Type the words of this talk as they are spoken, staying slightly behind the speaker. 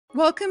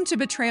Welcome to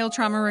Betrayal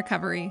Trauma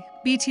Recovery,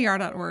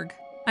 BTR.org.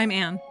 I'm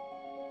Anne.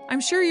 I'm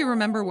sure you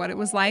remember what it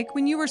was like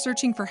when you were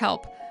searching for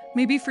help,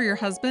 maybe for your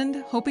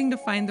husband, hoping to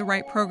find the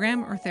right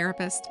program or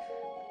therapist.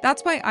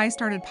 That's why I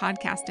started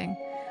podcasting.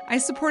 I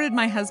supported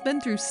my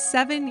husband through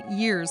 7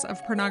 years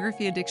of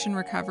pornography addiction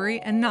recovery,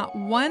 and not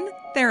one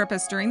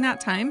therapist during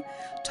that time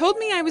told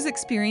me I was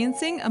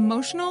experiencing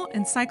emotional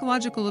and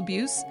psychological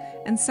abuse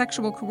and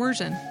sexual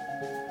coercion.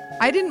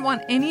 I didn't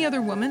want any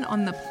other woman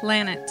on the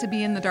planet to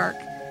be in the dark.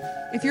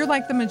 If you're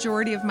like the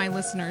majority of my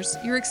listeners,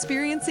 you're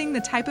experiencing the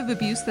type of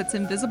abuse that's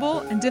invisible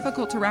and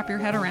difficult to wrap your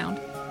head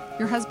around.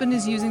 Your husband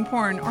is using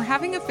porn or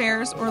having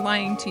affairs or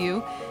lying to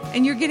you,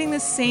 and you're getting the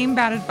same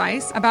bad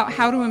advice about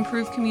how to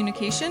improve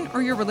communication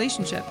or your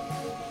relationship.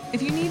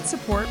 If you need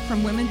support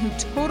from women who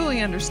totally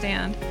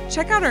understand,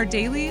 check out our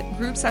daily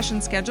group session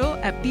schedule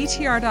at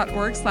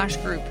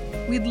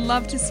btr.org/group. We'd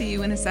love to see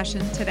you in a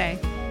session today.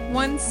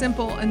 One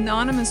simple,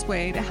 anonymous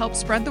way to help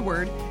spread the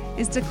word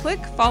is to click,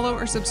 follow,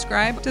 or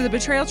subscribe to the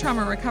Betrayal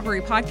Trauma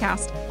Recovery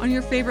podcast on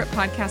your favorite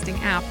podcasting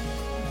app.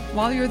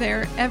 While you're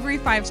there, every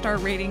 5-star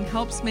rating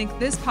helps make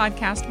this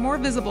podcast more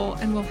visible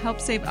and will help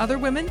save other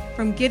women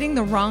from getting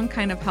the wrong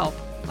kind of help,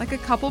 like a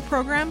couple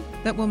program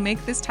that will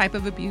make this type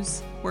of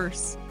abuse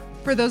worse.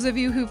 For those of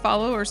you who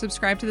follow or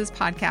subscribe to this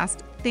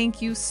podcast,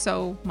 thank you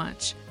so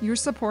much. Your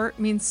support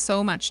means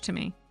so much to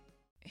me.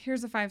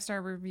 Here's a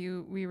 5-star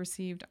review we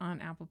received on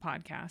Apple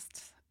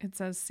Podcasts. It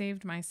says,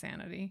 "Saved my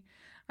sanity.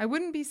 I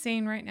wouldn't be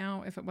sane right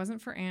now if it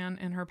wasn't for Anne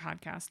and her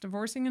podcast.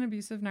 Divorcing an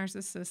abusive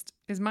narcissist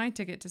is my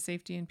ticket to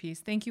safety and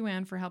peace. Thank you,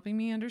 Anne, for helping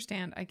me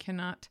understand I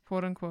cannot,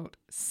 quote unquote,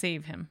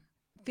 save him."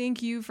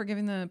 Thank you for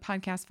giving the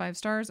podcast 5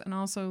 stars and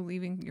also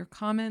leaving your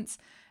comments.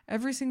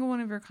 Every single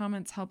one of your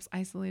comments helps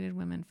isolated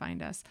women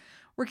find us.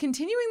 We're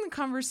continuing the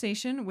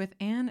conversation with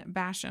Anne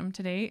Basham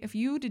today. If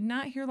you did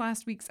not hear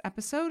last week's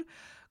episode,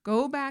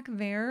 go back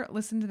there,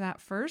 listen to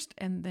that first,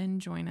 and then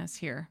join us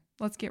here.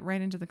 Let's get right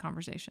into the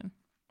conversation.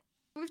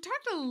 We've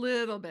talked a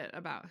little bit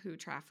about who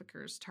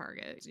traffickers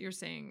target. You're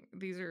saying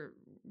these are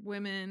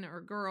women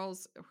or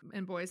girls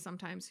and boys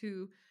sometimes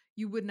who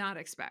you would not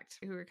expect,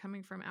 who are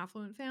coming from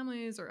affluent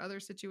families or other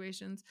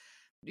situations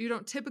you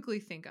don't typically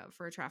think of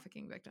for a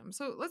trafficking victim.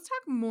 So let's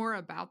talk more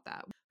about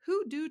that.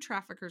 Who do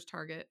traffickers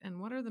target and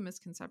what are the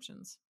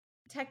misconceptions?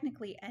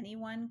 Technically,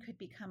 anyone could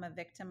become a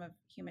victim of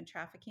human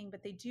trafficking,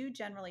 but they do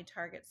generally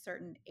target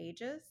certain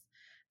ages.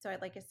 So,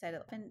 like I said,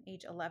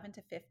 age 11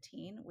 to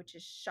 15, which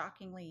is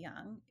shockingly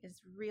young,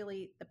 is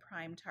really the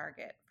prime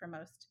target for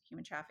most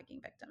human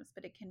trafficking victims,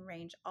 but it can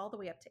range all the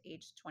way up to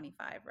age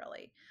 25,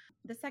 really.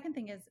 The second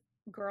thing is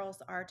girls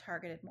are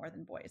targeted more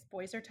than boys.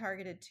 Boys are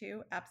targeted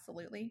too,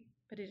 absolutely,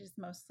 but it is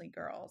mostly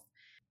girls.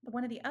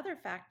 One of the other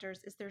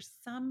factors is there's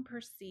some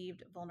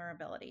perceived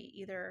vulnerability,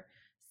 either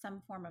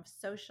some form of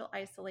social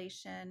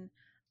isolation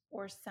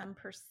or some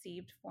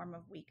perceived form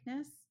of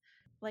weakness.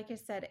 Like I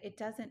said, it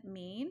doesn't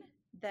mean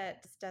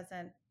that this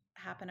doesn't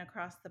happen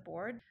across the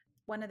board.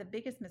 One of the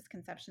biggest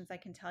misconceptions I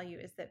can tell you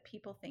is that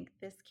people think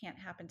this can't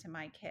happen to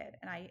my kid.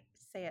 And I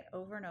say it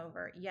over and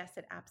over. Yes,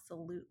 it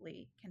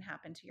absolutely can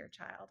happen to your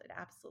child. It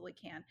absolutely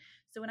can.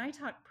 So when I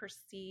talk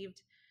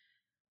perceived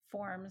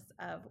forms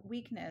of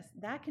weakness,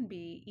 that can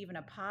be even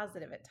a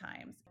positive at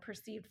times.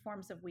 Perceived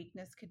forms of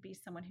weakness could be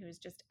someone who is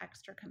just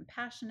extra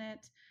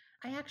compassionate.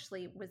 I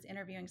actually was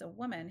interviewing a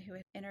woman who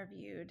had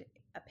interviewed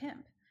a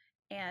pimp,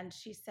 and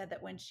she said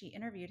that when she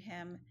interviewed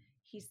him,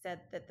 he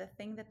said that the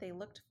thing that they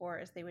looked for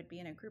is they would be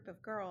in a group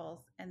of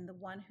girls, and the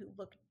one who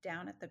looked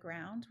down at the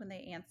ground when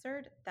they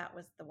answered, that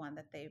was the one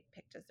that they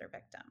picked as their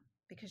victim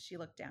because she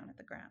looked down at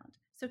the ground.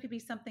 So it could be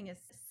something as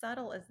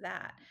subtle as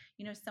that,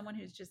 someone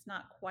who's just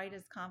not quite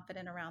as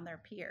confident around their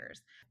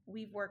peers.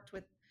 We've worked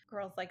with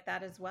girls like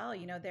that as well.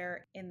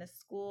 They're in the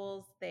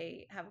schools,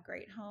 they have a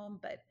great home,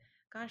 but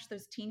gosh,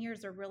 those teen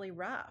years are really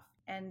rough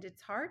and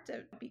it's hard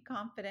to be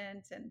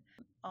confident and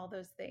all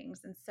those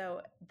things. And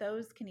so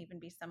those can even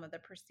be some of the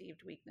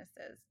perceived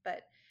weaknesses.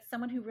 But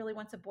someone who really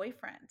wants a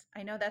boyfriend.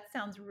 I know that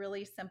sounds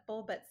really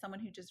simple, but someone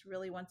who just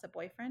really wants a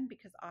boyfriend,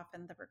 because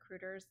often the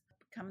recruiters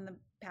come in the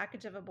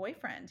package of a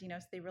boyfriend, so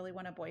they really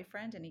want a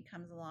boyfriend and he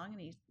comes along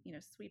and he,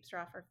 sweeps her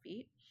off her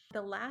feet.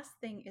 The last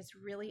thing is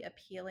really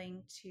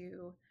appealing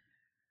to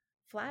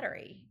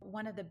flattery.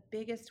 One of the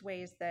biggest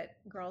ways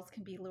that girls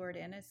can be lured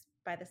in is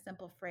by the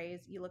simple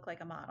phrase, "You look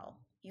like a model.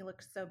 You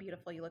look so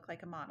beautiful. You look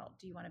like a model.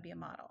 Do you want to be a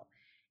model?"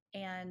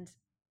 And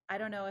I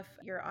don't know if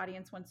your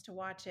audience wants to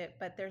watch it,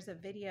 but there's a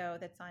video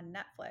that's on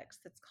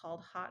Netflix that's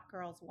called Hot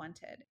Girls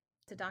Wanted.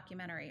 It's a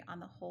documentary on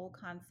the whole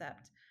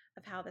concept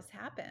of how this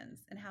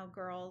happens and how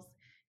girls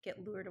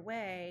get lured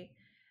away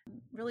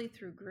really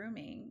through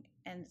grooming,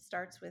 and it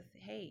starts with,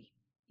 hey,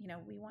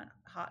 we want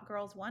hot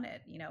girls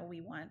wanted,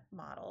 we want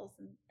models,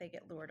 and they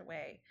get lured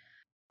away.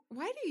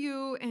 Why do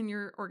you and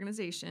your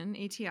organization,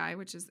 ATI,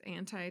 which is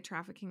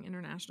Anti-Trafficking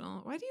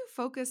International, why do you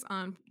focus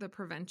on the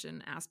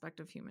prevention aspect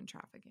of human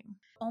trafficking?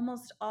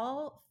 Almost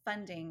all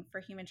funding for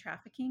human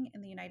trafficking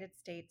in the United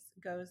States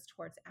goes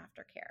towards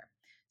aftercare.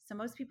 So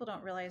most people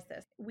don't realize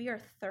this. We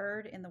are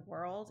third in the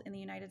world in the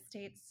United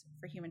States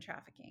for human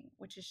trafficking,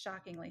 which is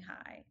shockingly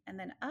high. And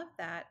then of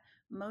that,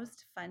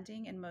 most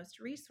funding and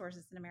most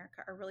resources in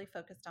America are really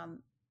focused on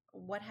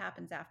what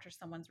happens after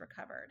someone's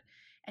recovered.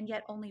 And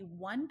yet only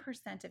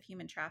 1% of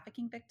human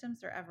trafficking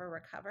victims are ever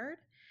recovered.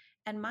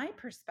 And my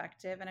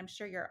perspective, and I'm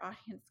sure your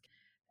audience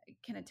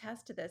can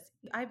attest to this,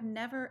 I've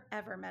never,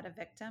 ever met a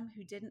victim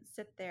who didn't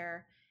sit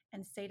there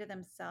and say to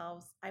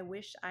themselves, I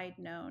wish I'd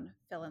known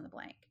fill in the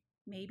blank.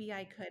 Maybe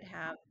I could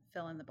have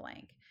fill in the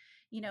blank,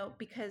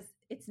 because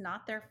it's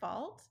not their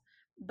fault,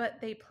 but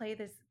they play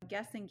this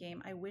guessing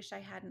game. I wish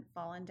I hadn't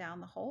fallen down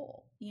the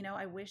hole.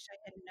 I wish I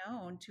had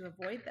known to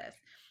avoid this.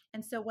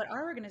 And so, what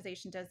our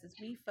organization does is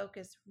we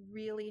focus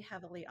really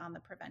heavily on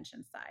the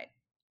prevention side.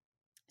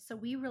 So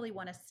we really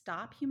want to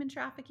stop human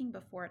trafficking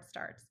before it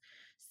starts.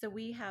 So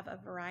we have a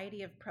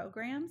variety of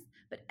programs,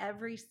 but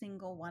every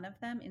single one of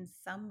them in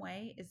some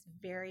way is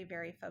very,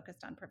 very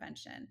focused on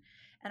prevention.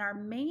 And our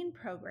main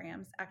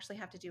programs actually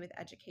have to do with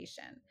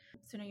education.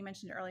 So now you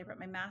mentioned earlier, but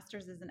my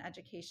master's is in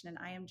education, and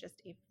I am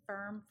just a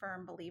firm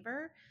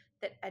believer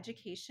that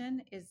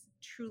education is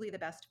truly the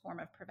best form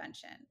of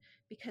prevention,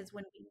 because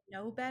when we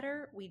know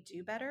better, we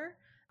do better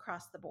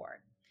across the board,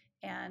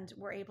 and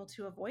we're able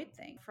to avoid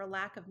things. For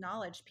lack of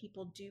knowledge,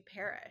 people do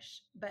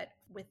perish, but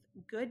with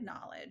good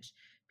knowledge,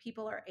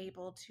 people are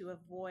able to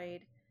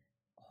avoid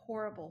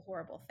horrible,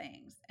 horrible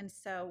things. And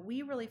so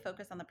we really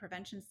focus on the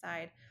prevention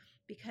side,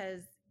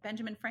 because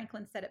Benjamin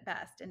Franklin said it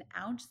best: an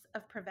ounce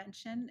of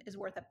prevention is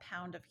worth a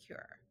pound of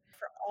cure.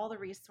 For all the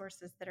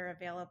resources that are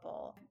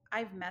available,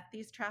 I've met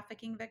these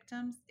trafficking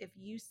victims. If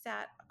you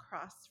sat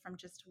across from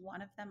just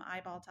one of them,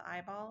 eyeball to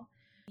eyeball,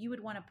 you would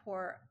want to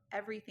pour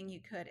everything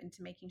you could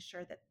into making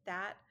sure that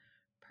that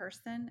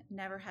person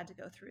never had to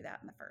go through that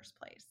in the first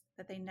place,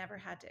 that they never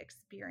had to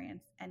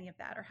experience any of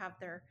that or have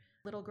their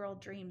little girl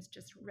dreams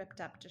just ripped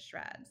up to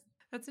shreds.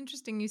 That's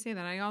interesting you say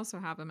that. I also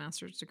have a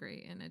master's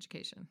degree in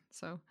education.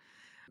 So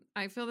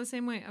I feel the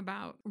same way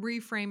about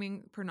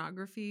reframing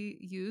pornography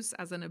use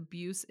as an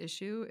abuse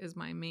issue is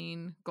my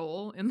main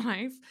goal in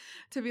life.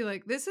 To be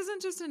like, this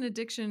isn't just an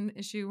addiction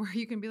issue where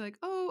you can be like,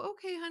 oh,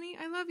 okay, honey,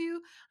 I love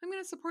you. I'm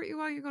going to support you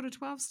while you go to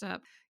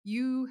 12-step.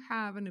 You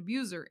have an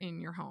abuser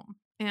in your home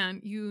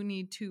and you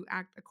need to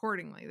act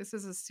accordingly. This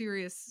is a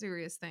serious,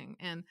 serious thing.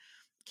 And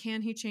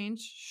can he change?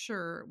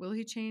 Sure. Will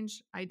he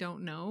change? I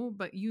don't know.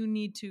 But you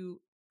need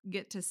to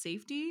get to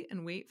safety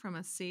and wait from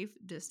a safe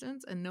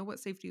distance and know what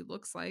safety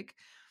looks like.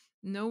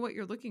 Know what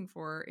you're looking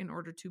for in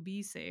order to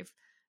be safe,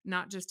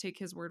 not just take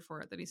his word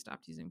for it that he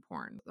stopped using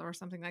porn or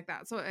something like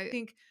that. So I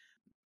think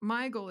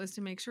my goal is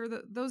to make sure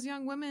that those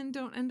young women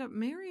don't end up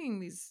marrying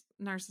these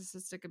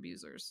narcissistic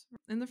abusers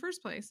in the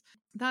first place.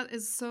 That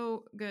is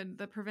so good.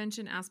 The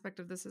prevention aspect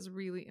of this is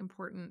really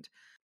important.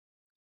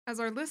 As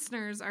our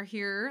listeners are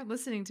here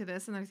listening to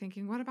this and they're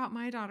thinking, what about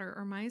my daughter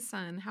or my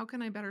son? How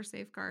can I better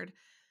safeguard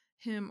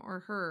him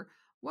or her?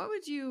 What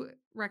would you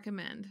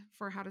recommend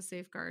for how to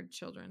safeguard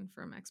children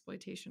from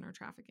exploitation or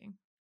trafficking?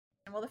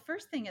 Well, the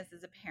first thing is,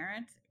 as a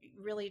parent,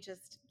 really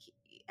just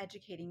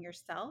educating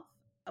yourself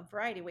a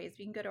variety of ways.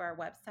 You can go to our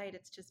website.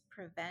 It's just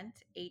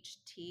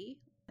preventht.org.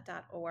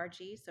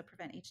 So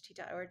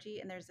preventht.org.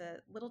 And there's a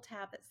little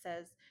tab that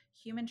says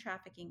Human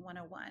Trafficking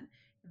 101.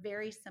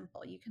 Very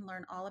simple. You can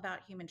learn all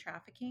about human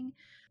trafficking,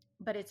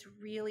 but it's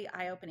really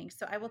eye-opening.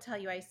 So I will tell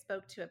you, I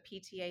spoke to a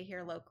PTA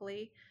here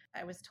locally.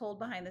 I was told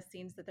behind the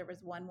scenes that there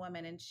was one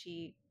woman, and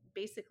she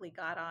basically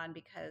got on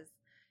because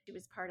she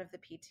was part of the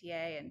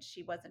PTA and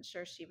she wasn't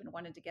sure she even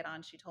wanted to get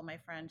on. She told my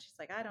friend, she's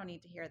like, I don't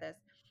need to hear this.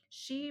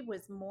 She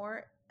was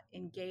more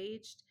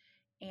engaged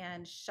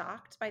and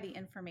shocked by the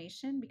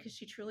information because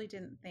she truly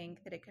didn't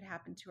think that it could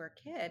happen to her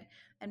kid.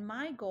 And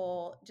my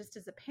goal, just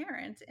as a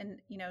parent and,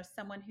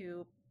 someone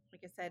who,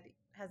 like I said,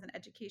 has an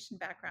education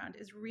background,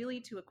 is really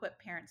to equip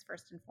parents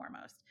first and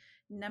foremost.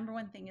 Number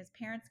one thing is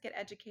parents get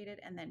educated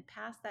and then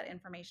pass that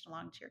information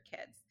along to your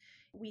kids.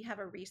 We have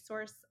a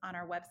resource on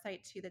our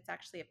website too that's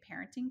actually a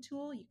parenting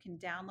tool you can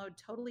download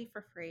totally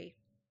for free.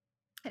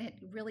 And it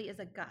really is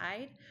a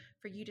guide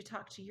for you to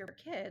talk to your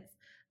kids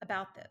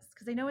about this,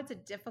 because I know it's a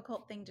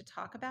difficult thing to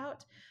talk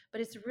about,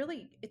 but it's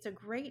a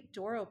great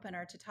door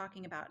opener to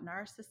talking about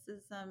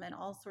narcissism and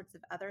all sorts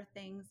of other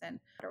things and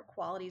other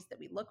qualities that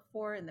we look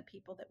for in the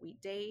people that we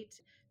date,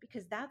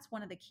 because that's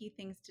one of the key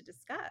things to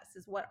discuss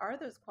is what are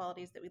those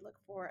qualities that we look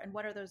for and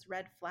what are those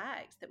red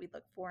flags that we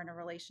look for in a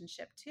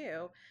relationship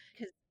too,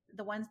 because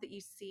the ones that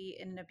you see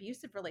in an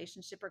abusive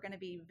relationship are going to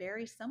be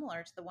very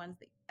similar to the ones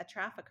that a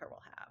trafficker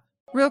will have.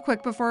 Real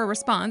quick before a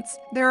response,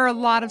 there are a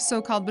lot of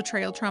so-called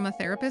betrayal trauma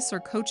therapists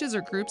or coaches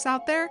or groups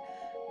out there,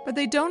 but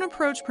they don't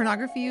approach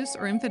pornography use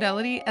or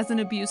infidelity as an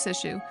abuse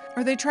issue,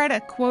 or they try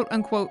to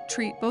quote-unquote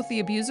treat both the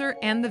abuser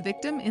and the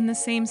victim in the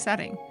same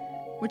setting,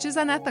 which is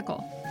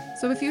unethical.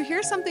 So if you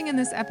hear something in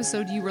this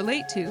episode you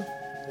relate to,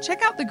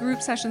 check out the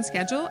group session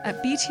schedule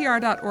at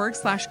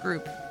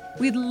btr.org/group.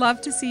 We'd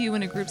love to see you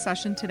in a group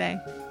session today.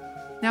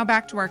 Now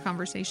back to our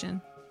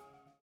conversation.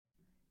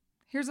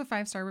 Here's a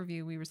 5-star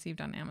review we received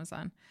on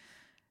Amazon.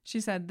 She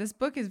said, "This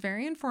book is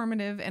very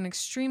informative and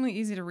extremely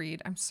easy to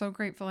read. I'm so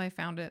grateful I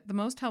found it. The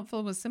most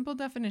helpful was simple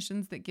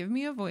definitions that give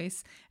me a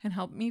voice and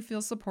help me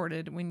feel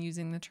supported when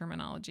using the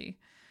terminology."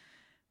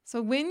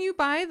 So when you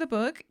buy the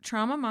book,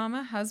 Trauma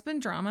Mama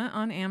Husband Drama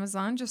on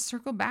Amazon, just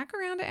circle back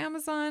around to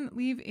Amazon,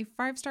 leave a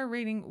 5-star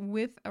rating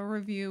with a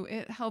review.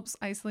 It helps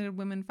isolated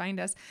women find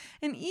us.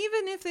 And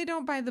even if they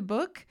don't buy the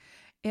book,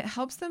 it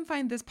helps them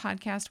find this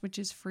podcast, which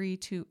is free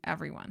to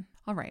everyone.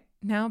 All right,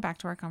 now back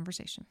to our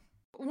conversation.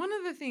 One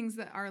of the things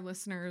that our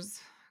listeners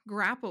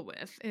grapple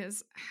with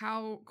is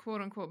how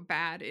quote unquote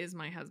bad is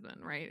my husband,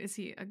 right? Is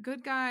he a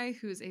good guy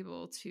who's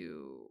able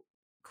to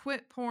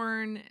quit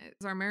porn?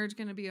 Is our marriage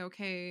going to be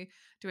okay?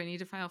 Do I need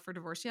to file for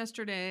divorce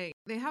yesterday?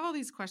 They have all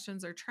these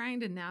questions they're trying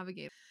to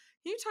navigate.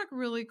 Can you talk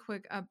really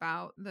quick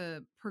about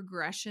the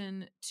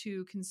progression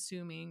to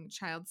consuming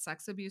child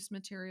sex abuse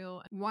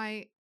material?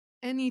 Why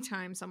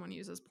anytime someone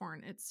uses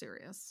porn, it's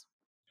serious?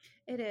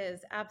 It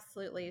is,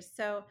 absolutely.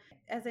 So,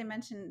 as I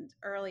mentioned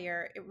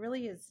earlier, it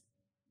really is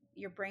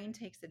your brain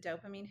takes a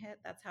dopamine hit.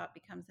 That's how it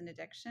becomes an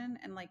addiction.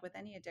 And like with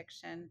any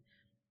addiction,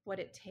 what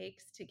it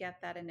takes to get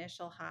that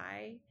initial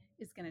high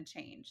is going to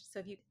change. So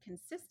if you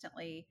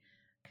consistently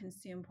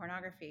consume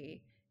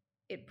pornography,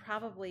 it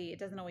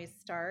doesn't always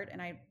start,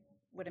 and I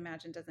would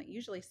imagine doesn't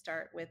usually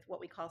start with what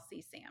we call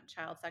CSAM,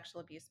 child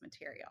sexual abuse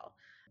material.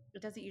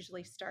 It doesn't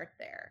usually start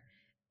there,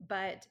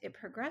 but it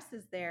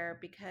progresses there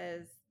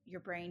because your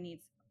brain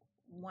needs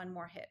one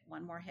more hit,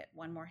 one more hit,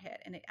 one more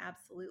hit. And it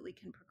absolutely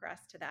can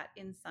progress to that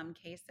in some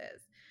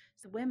cases.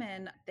 So,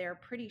 women, they're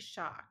pretty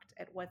shocked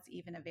at what's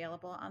even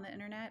available on the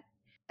internet.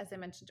 As I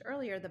mentioned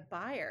earlier, the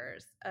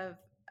buyers of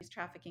these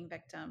trafficking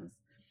victims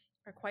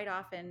are quite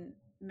often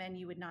men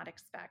you would not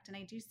expect. And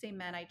I do say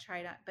men, I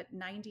try to, but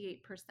 98%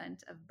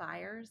 of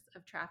buyers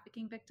of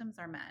trafficking victims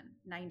are men,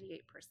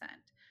 98%.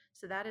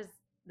 So that is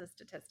the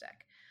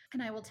statistic.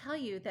 And I will tell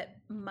you that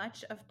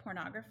much of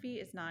pornography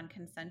is non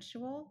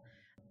consensual.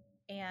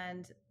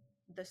 And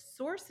the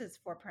sources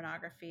for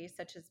pornography,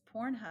 such as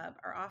Pornhub,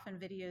 are often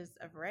videos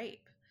of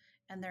rape,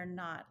 and they're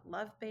not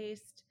love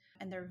based,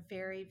 and they're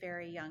very,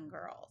 very young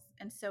girls.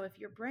 And so, if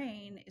your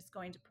brain is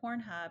going to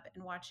Pornhub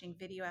and watching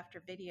video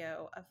after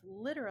video of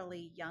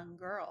literally young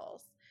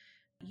girls,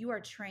 you are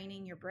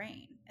training your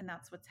brain, and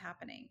that's what's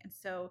happening. And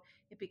so,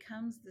 it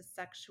becomes the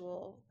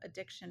sexual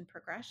addiction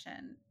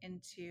progression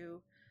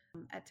into,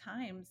 at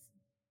times,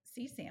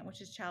 CSAM,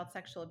 which is child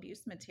sexual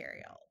abuse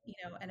material,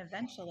 and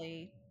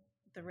eventually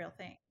the real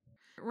thing.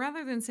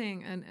 Rather than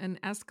saying an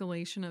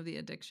escalation of the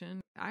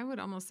addiction, I would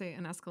almost say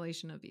an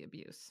escalation of the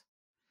abuse,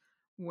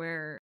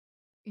 where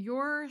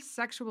your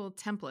sexual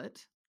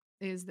template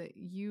is that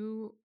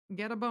you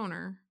get a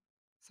boner,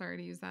 sorry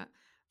to use that,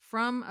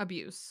 from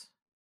abuse.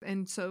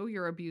 And so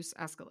your abuse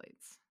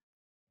escalates.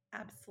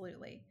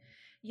 Absolutely.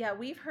 Yeah,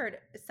 we've heard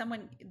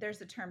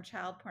there's a term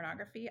child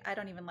pornography. I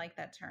don't even like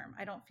that term.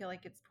 I don't feel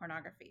like it's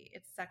pornography.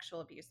 It's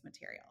sexual abuse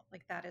material.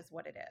 Like that is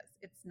what it is.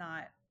 It's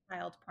not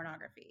child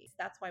pornography.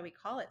 That's why we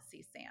call it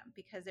CSAM,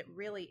 because it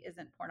really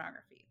isn't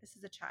pornography. This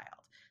is a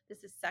child.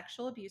 This is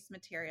sexual abuse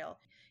material.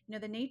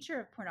 The nature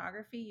of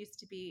pornography used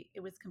to be it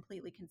was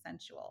completely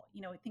consensual.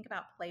 Think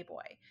about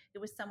Playboy. It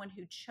was someone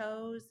who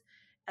chose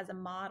as a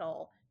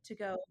model to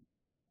go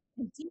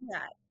and do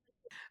that.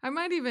 I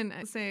might even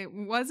say,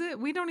 was it?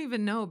 We don't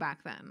even know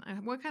back then.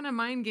 What kind of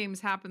mind games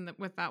happened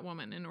with that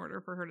woman in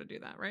order for her to do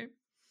that, right?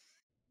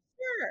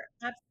 Sure,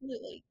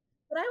 absolutely.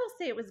 But I will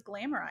say it was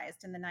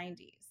glamorized in the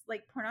 90s.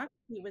 Like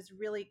pornography was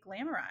really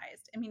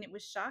glamorized. I mean, it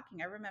was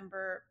shocking. I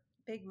remember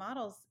big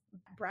models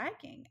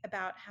bragging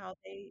about how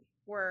they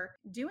were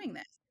doing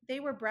this. They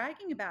were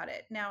bragging about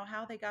it. Now,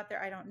 how they got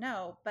there, I don't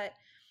know. But,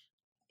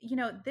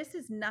 this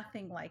is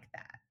nothing like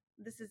that.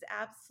 This is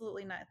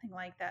absolutely nothing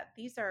like that.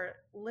 These are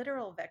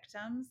literal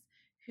victims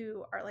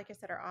who are, like I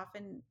said, are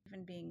often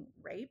even being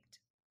raped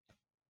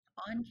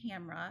on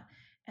camera,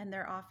 and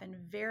they're often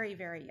very,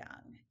 very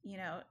young.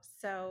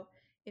 So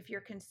if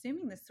you're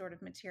consuming this sort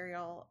of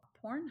material,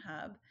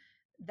 Pornhub,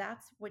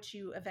 that's what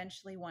you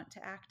eventually want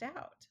to act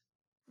out.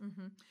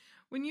 Mm-hmm.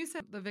 When you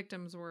said the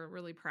victims were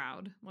really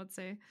proud, let's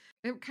say,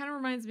 it kind of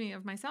reminds me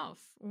of myself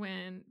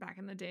when back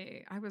in the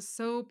day, I was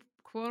so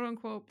quote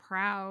unquote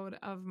proud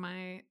of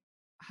my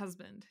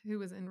husband who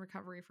was in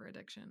recovery for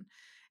addiction.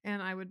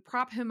 And I would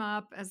prop him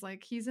up as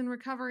like he's in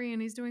recovery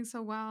and he's doing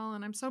so well.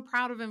 And I'm so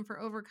proud of him for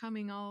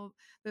overcoming all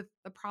the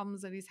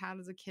problems that he's had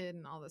as a kid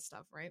and all this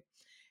stuff, right?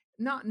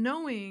 Not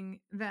knowing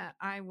that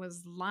I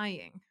was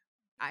lying.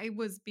 I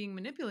was being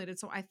manipulated.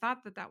 So I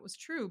thought that that was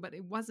true, but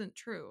it wasn't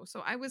true.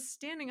 So I was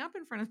standing up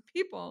in front of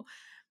people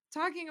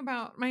talking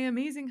about my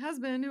amazing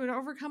husband who had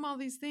overcome all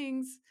these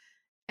things.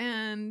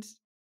 And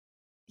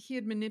he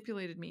had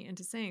manipulated me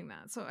into saying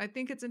that. So I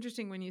think it's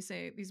interesting when you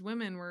say these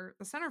women were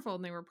the centerfold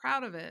and they were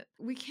proud of it.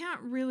 We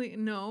can't really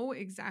know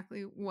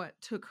exactly what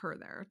took her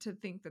there to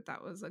think that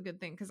that was a good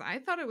thing, because I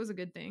thought it was a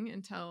good thing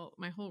until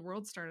my whole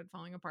world started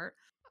falling apart.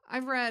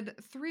 I've read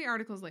 3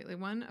 articles lately,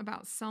 one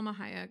about Selma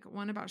Hayek,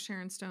 one about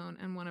Sharon Stone,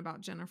 and one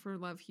about Jennifer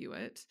Love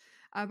Hewitt,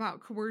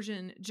 about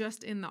coercion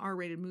just in the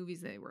R-rated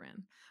movies they were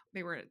in.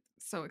 They were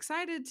so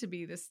excited to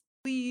be this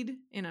lead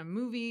in a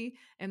movie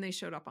and they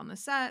showed up on the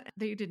set.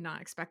 They did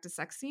not expect a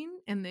sex scene,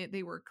 and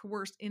they were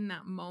coerced in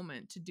that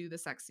moment to do the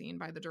sex scene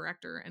by the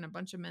director and a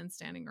bunch of men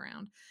standing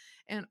around.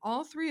 And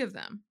all three of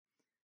them,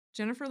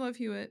 Jennifer Love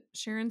Hewitt,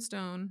 Sharon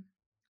Stone,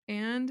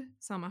 and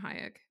Salma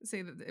Hayek,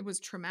 say that it was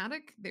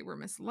traumatic, they were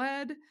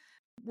misled,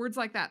 words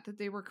like that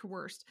they were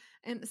coerced.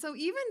 And so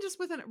even just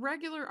with a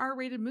regular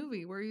R-rated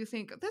movie where you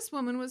think this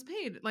woman was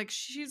paid, like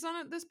she's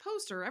on this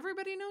poster,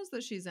 everybody knows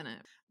that she's in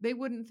it, they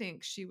wouldn't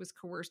think she was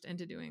coerced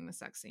into doing the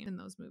sex scene in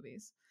those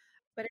movies.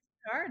 But it's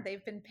hard.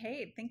 They've been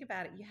paid. Think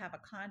about it. You have a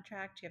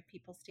contract, you have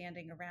people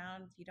standing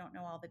around, you don't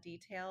know all the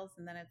details,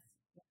 and then it's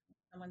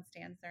someone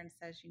stands there and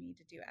says you need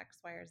to do X,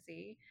 Y, or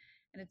Z.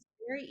 And it's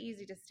very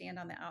easy to stand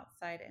on the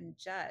outside and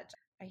judge.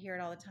 I hear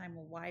it all the time.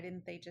 Well, why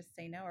didn't they just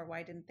say no? Or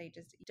why didn't they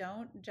just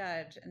don't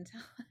judge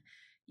until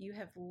you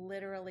have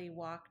literally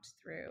walked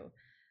through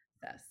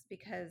this,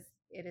 because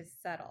it is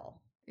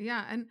subtle.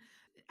 Yeah, and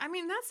I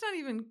mean that's not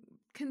even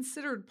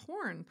considered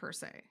porn per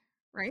se,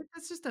 right?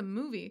 That's just a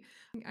movie.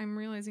 I'm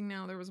realizing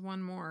now there was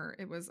one more.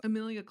 It was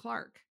Emilia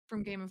Clarke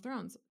from Game of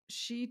Thrones.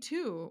 She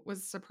too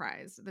was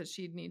surprised that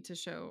she'd need to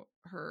show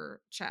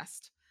her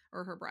chest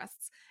or her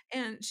breasts.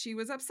 And she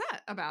was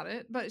upset about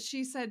it, but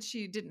she said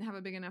she didn't have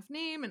a big enough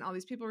name and all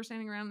these people were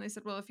standing around and they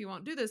said, "Well, if you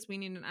won't do this, we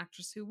need an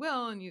actress who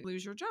will and you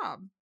lose your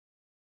job."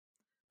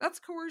 That's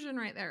coercion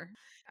right there.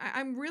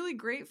 I'm really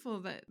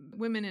grateful that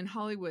women in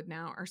Hollywood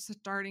now are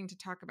starting to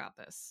talk about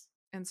this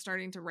and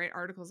starting to write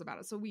articles about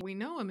it. So we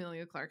know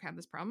Emilia Clarke had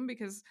this problem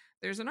because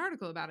there's an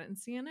article about it in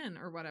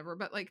CNN or whatever.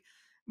 But like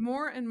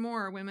more and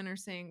more women are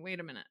saying,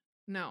 wait a minute.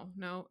 No,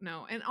 no,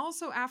 no. And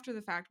also after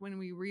the fact, when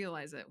we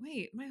realize it,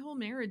 wait, my whole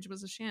marriage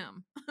was a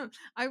sham.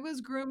 I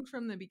was groomed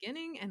from the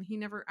beginning and he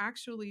never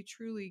actually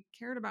truly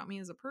cared about me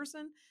as a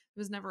person. He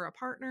was never a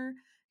partner.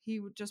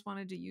 He just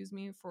wanted to use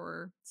me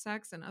for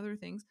sex and other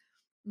things.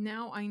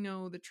 Now I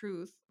know the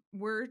truth.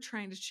 We're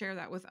trying to share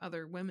that with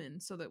other women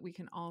so that we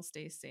can all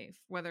stay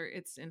safe, whether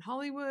it's in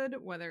Hollywood,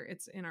 whether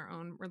it's in our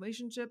own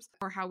relationships,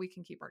 or how we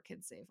can keep our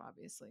kids safe,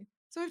 obviously.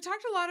 So we've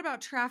talked a lot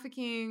about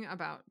trafficking,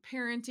 about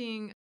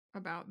parenting,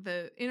 about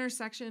the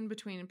intersection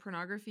between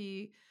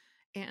pornography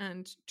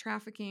and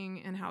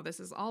trafficking, and how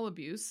this is all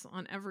abuse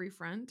on every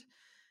front.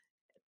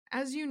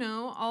 As you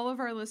know, all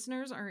of our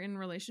listeners are in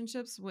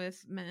relationships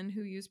with men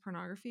who use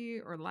pornography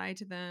or lie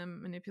to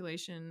them,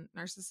 manipulation,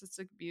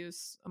 narcissistic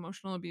abuse,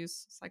 emotional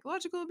abuse,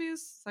 psychological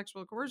abuse,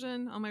 sexual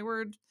coercion. Oh my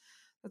word,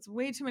 that's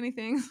way too many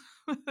things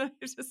that I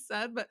just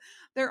said, but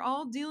they're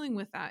all dealing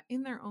with that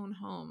in their own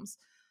homes.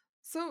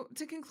 So,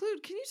 to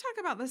conclude, can you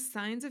talk about the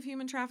signs of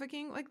human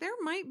trafficking? Like, there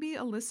might be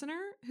a listener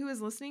who is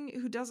listening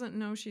who doesn't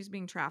know she's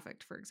being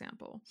trafficked, for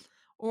example,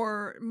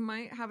 or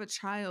might have a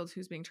child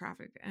who's being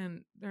trafficked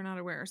and they're not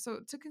aware. So,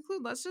 to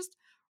conclude, let's just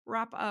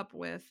wrap up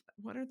with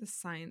what are the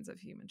signs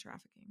of human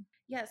trafficking?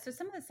 Yeah, so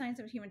some of the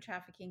signs of human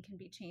trafficking can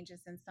be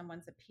changes in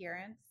someone's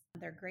appearance,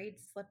 their grade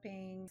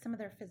slipping, some of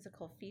their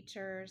physical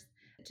features.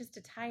 Just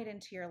to tie it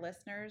into your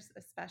listeners,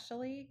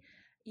 especially,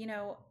 you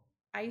know,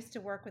 I used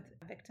to work with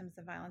victims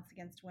of violence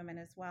against women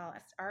as well.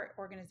 Our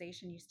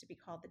organization used to be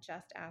called the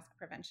Just Ask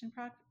Prevention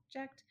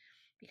Project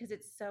because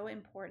it's so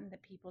important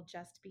that people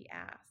just be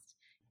asked.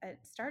 It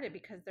started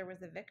because there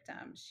was a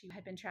victim. She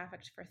had been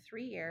trafficked for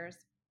 3 years.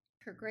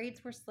 Her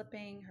grades were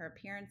slipping, her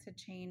appearance had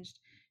changed.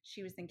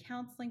 She was in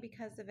counseling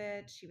because of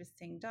it. She was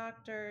seeing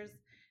doctors.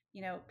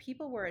 You know,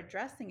 people were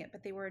addressing it,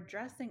 but they were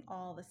addressing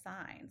all the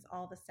signs,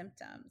 all the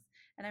symptoms.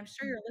 And I'm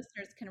sure your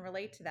listeners can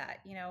relate to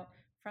that. You know,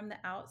 from the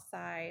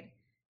outside,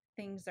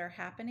 things are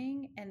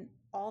happening, and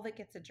all that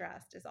gets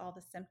addressed is all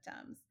the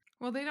symptoms.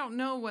 Well, they don't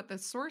know what the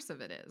source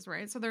of it is,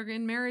 right? So they're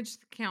in marriage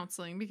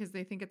counseling because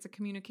they think it's a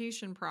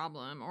communication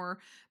problem, or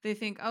they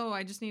think, oh,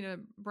 I just need a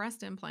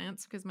breast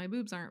implants because my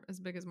boobs aren't as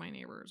big as my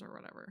neighbors or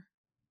whatever.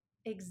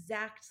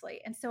 Exactly.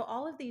 And so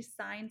all of these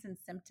signs and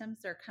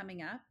symptoms are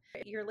coming up.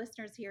 Your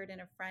listeners hear it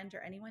in a friend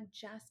or anyone,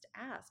 just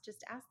ask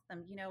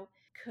them, you know,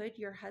 could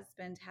your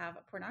husband have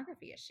a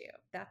pornography issue?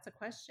 That's a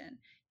question.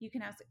 You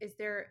can ask, is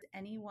there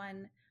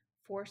anyone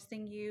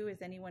forcing you?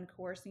 Is anyone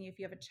coercing you? If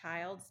you have a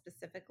child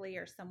specifically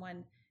or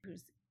someone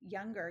who's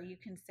younger, you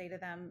can say to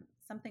them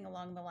something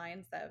along the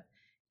lines of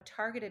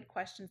targeted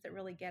questions that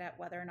really get at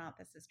whether or not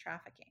this is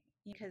trafficking.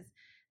 Because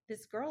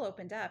this girl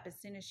opened up as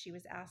soon as she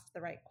was asked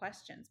the right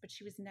questions, but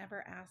she was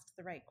never asked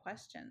the right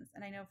questions.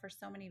 And I know for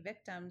so many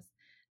victims,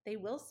 they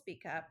will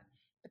speak up,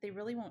 but they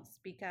really won't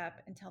speak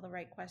up until the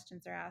right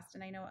questions are asked.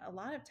 And I know a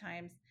lot of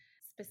times,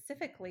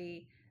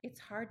 specifically, it's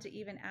hard to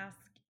even ask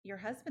your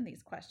husband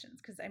these questions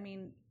because, I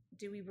mean,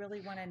 do we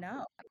really want to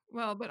know?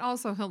 Well, but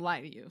also he'll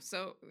lie to you.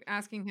 So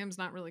asking him's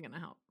not really going to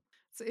help.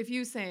 So if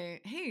you say,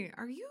 "Hey,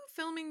 are you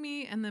filming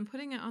me?" and then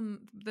putting it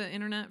on the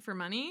internet for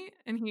money,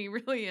 and he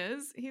really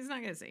is, he's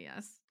not going to say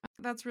yes.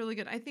 That's really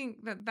good. I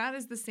think that that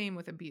is the same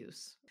with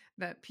abuse.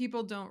 that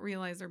people don't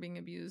realize they're being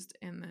abused.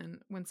 And then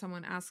when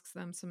someone asks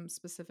them some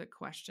specific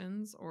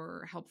questions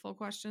or helpful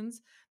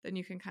questions, then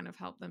you can kind of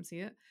help them see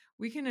it.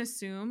 We can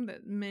assume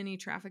that many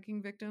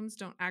trafficking victims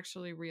don't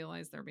actually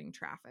realize they're being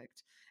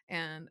trafficked,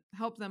 and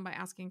help them by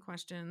asking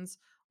questions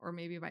or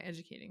maybe by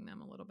educating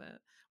them a little bit,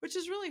 which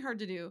is really hard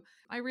to do.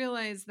 I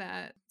realize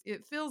that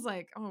it feels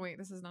like, oh, wait,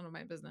 this is none of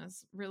my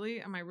business.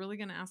 Really? Am I really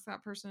going to ask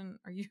that person,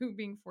 are you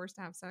being forced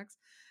to have sex?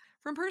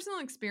 From personal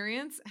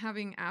experience,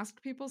 having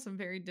asked people some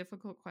very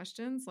difficult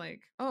questions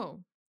like, oh,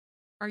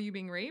 are you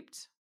being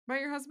raped by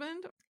your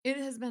husband? It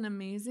has been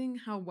amazing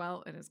how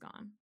well it has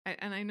gone.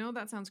 And I know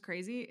that sounds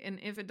crazy. And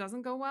if it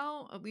doesn't go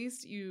well, at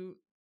least you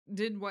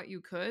did what you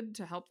could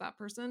to help that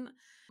person.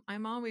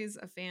 I'm always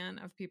a fan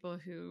of people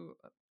who,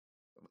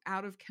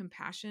 out of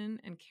compassion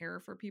and care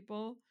for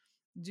people,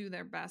 do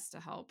their best to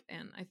help.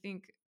 And I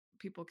think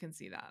people can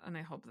see that, and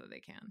I hope that they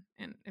can.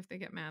 And if they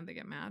get mad, they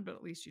get mad, but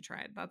at least you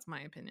tried. That's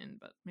my opinion,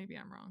 but maybe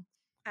I'm wrong.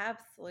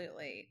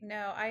 Absolutely.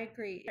 No, I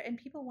agree. And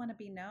people want to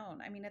be known.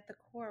 I mean, at the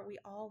core, we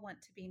all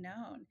want to be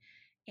known.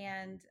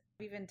 And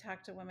I've even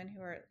talked to women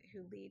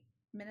who lead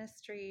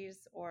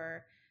ministries,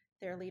 or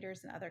they're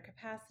leaders in other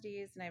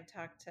capacities. And I've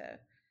talked to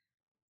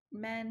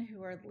men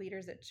who are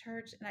leaders at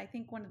church. And I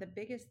think one of the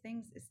biggest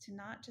things is to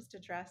not just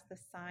address the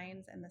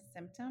signs and the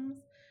symptoms,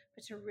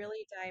 but to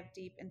really dive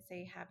deep and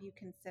say, have you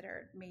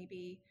considered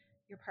maybe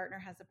your partner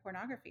has a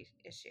pornography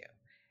issue?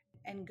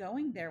 And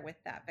going there with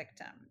that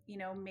victim.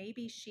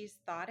 Maybe she's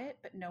thought it,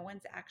 but no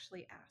one's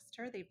actually asked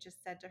her. They've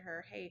just said to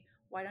her, hey,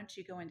 why don't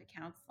you go into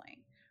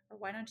counseling? Or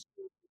why don't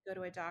you go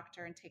to a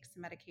doctor and take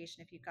some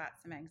medication if you've got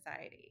some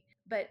anxiety?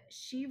 But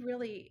she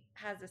really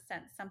has a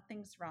sense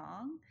something's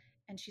wrong,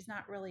 and she's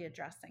not really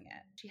addressing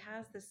it. She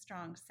has this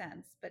strong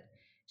sense, but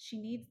she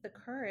needs the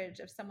courage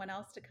of someone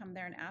else to come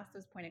there and ask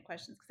those pointed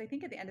questions. Because I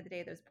think at the end of the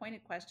day, those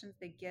pointed questions,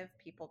 they give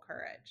people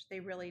courage. They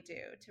really do,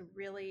 to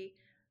really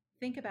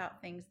think about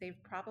things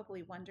they've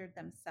probably wondered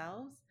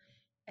themselves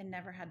and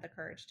never had the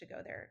courage to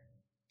go there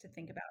to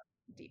think about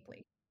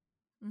deeply.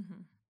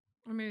 Mm-hmm.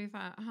 Or maybe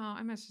thought, oh,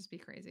 I must just be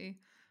crazy.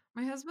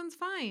 My husband's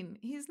fine.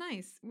 He's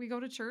nice. We go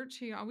to church.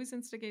 He always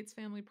instigates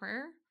family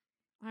prayer.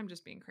 I'm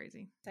just being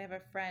crazy. I have a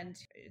friend,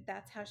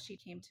 that's how she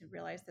came to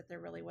realize that there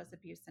really was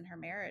abuse in her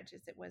marriage,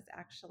 is it was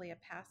actually a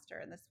pastor,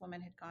 and this woman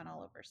had gone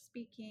all over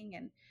speaking,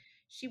 and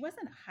she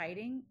wasn't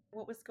hiding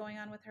what was going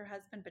on with her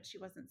husband, but she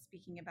wasn't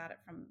speaking about it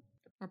from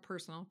a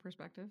personal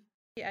perspective.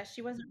 Yeah,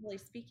 she wasn't really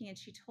speaking. And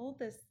she told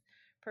this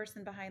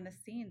person behind the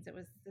scenes, it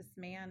was this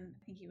man,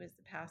 I think he was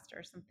the pastor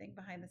or something,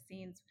 behind the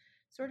scenes,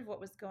 sort of what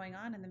was going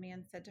on. And the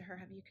man said to her,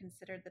 have you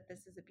considered that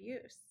this is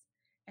abuse?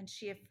 And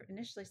she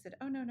initially said,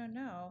 oh, no, no,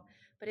 no.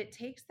 But it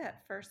takes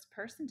that first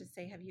person to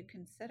say, have you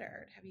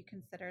considered? Have you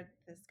considered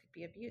that this could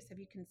be abuse? Have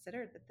you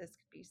considered that this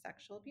could be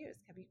sexual abuse?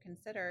 Have you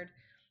considered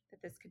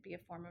that this could be a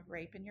form of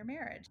rape in your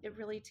marriage? It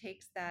really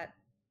takes that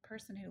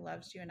person who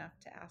loves you enough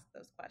to ask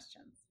those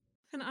questions.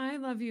 And I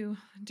love you,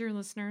 dear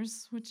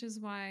listeners, which is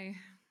why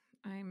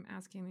I'm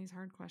asking these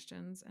hard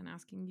questions and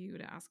asking you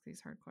to ask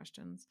these hard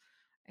questions,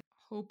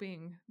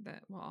 hoping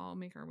that we'll all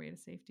make our way to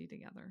safety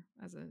together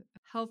as a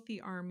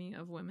healthy army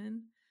of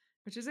women,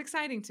 which is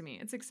exciting to me.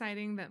 It's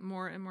exciting that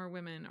more and more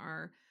women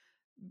are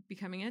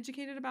becoming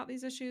educated about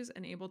these issues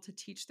and able to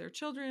teach their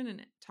children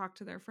and talk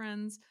to their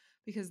friends,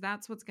 because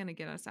that's what's going to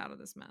get us out of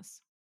this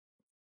mess.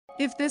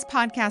 If this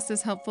podcast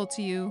is helpful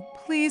to you,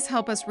 please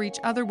help us reach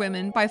other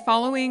women by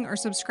following or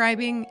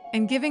subscribing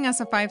and giving us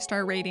a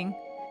 5-star rating.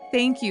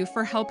 Thank you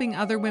for helping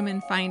other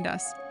women find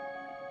us.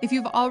 If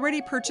you've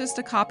already purchased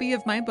a copy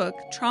of my book,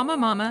 Trauma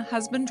Mama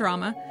Husband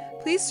Drama,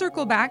 please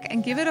circle back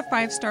and give it a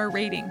 5-star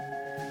rating.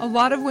 A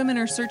lot of women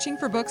are searching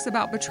for books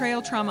about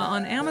betrayal trauma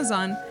on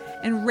Amazon,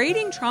 and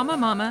rating Trauma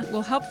Mama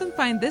will help them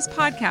find this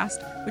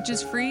podcast, which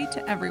is free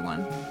to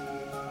everyone.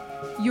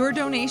 Your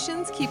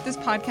donations keep this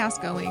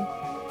podcast going.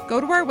 Go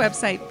to our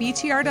website,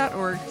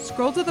 btr.org,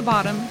 scroll to the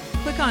bottom,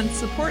 click on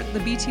Support the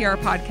BTR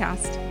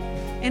Podcast.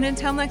 And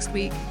until next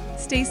week,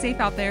 stay safe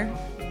out there.